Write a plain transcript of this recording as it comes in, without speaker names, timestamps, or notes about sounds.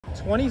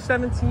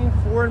2017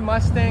 Ford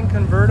Mustang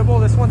convertible.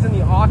 This one's in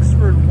the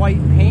Oxford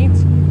white paint.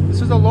 This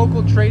was a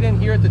local trade-in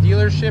here at the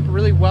dealership.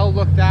 Really well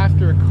looked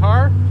after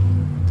car.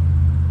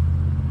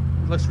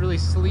 It looks really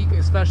sleek,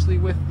 especially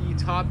with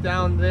the top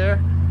down there.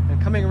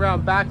 And coming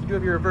around back, you do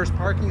have your reverse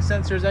parking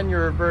sensors and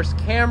your reverse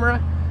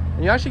camera.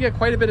 And you actually get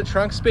quite a bit of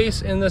trunk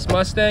space in this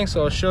Mustang.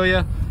 So I'll show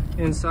you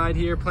inside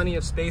here, plenty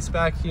of space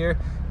back here.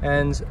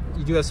 And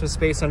you do have some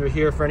space under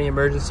here for any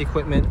emergency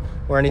equipment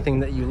or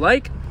anything that you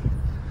like.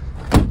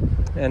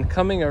 And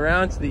coming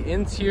around to the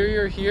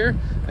interior here,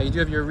 you do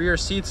have your rear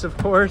seats, of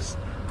course.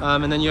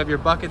 And then you have your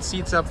bucket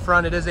seats up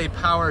front. It is a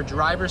power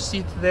driver's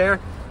seat there.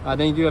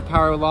 Then you do have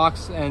power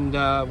locks and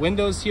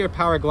windows here,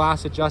 power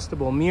glass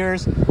adjustable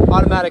mirrors,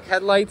 automatic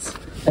headlights.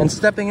 And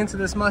stepping into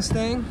this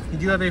Mustang, you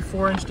do have a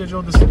 4-inch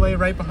digital display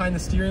right behind the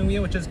steering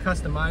wheel, which is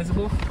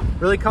customizable.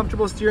 Really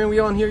comfortable steering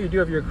wheel in here. You do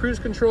have your cruise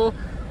control,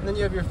 and then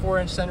you have your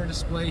 4-inch center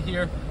display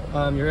here.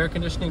 Your air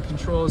conditioning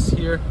controls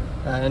here,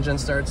 engine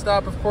start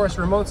stop, of course,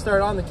 remote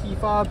start on the key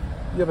fob.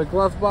 You have a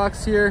glove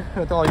box here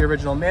with all your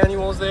original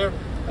manuals there.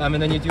 And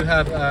then you do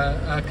have,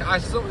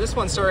 this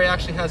one, sorry,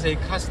 actually has a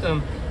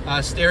custom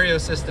stereo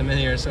system in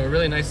here. So a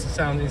really nice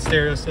sounding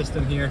stereo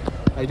system here.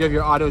 You do have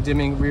your auto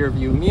dimming rear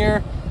view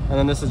mirror. And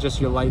then this is just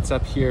your lights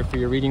up here for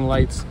your reading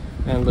lights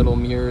and little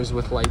mirrors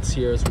with lights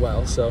here as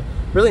well. So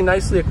really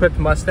nicely equipped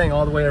Mustang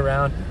all the way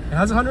around. It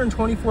has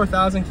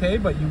 124,000 K,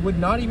 but you would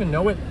not even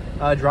know it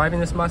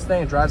driving this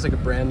Mustang. It drives like a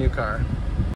brand new car.